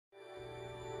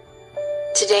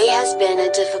Today has been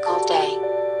a difficult day.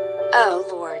 Oh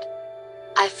Lord.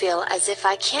 I feel as if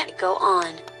I can't go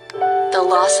on. The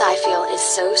loss I feel is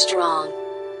so strong.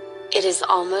 It is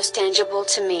almost tangible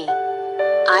to me.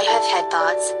 I have had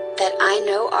thoughts that I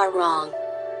know are wrong.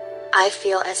 I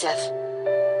feel as if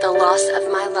the loss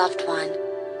of my loved one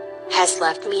has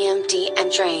left me empty and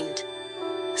drained.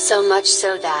 So much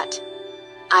so that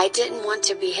I didn't want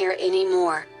to be here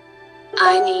anymore.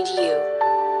 I need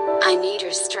you. I need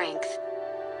your strength.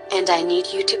 And I need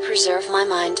you to preserve my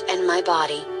mind and my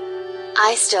body.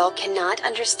 I still cannot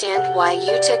understand why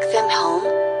you took them home.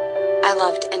 I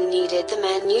loved and needed them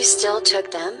and you still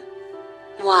took them?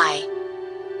 Why?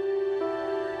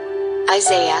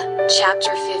 Isaiah,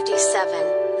 chapter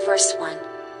 57, verse 1.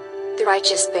 The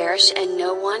righteous perish and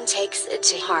no one takes it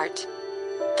to heart.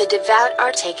 The devout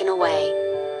are taken away,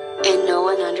 and no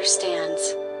one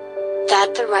understands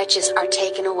that the righteous are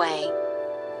taken away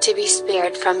to be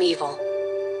spared from evil.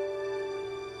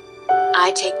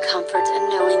 I take comfort in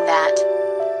knowing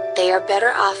that they are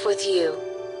better off with you.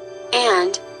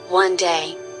 And, one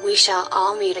day, we shall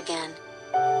all meet again.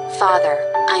 Father,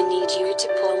 I need you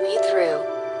to pull me through.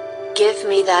 Give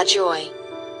me that joy.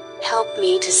 Help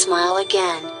me to smile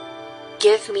again.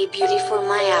 Give me beauty for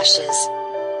my ashes,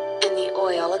 and the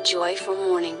oil of joy for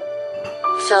mourning.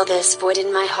 Fill this void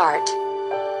in my heart.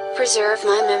 Preserve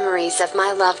my memories of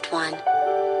my loved one.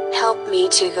 Help me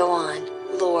to go on,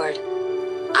 Lord.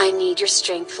 I need your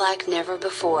strength like never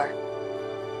before.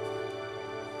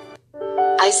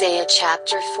 Isaiah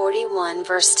chapter 41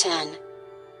 verse 10.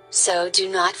 So do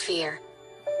not fear,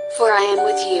 for I am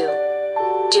with you.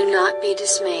 Do not be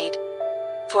dismayed,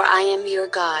 for I am your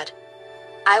God.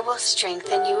 I will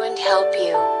strengthen you and help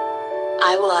you.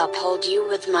 I will uphold you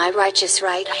with my righteous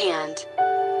right hand.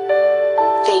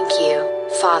 Thank you,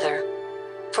 Father,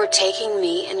 for taking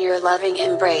me in your loving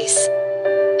embrace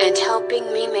and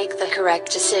helping me make the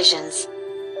correct decisions.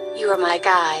 You are my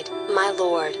guide, my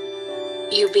Lord.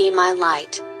 You be my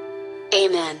light.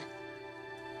 Amen.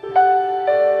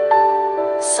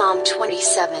 Psalm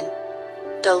 27.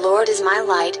 The Lord is my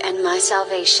light and my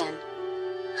salvation.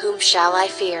 Whom shall I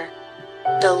fear?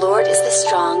 The Lord is the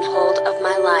stronghold of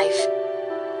my life.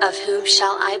 Of whom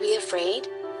shall I be afraid?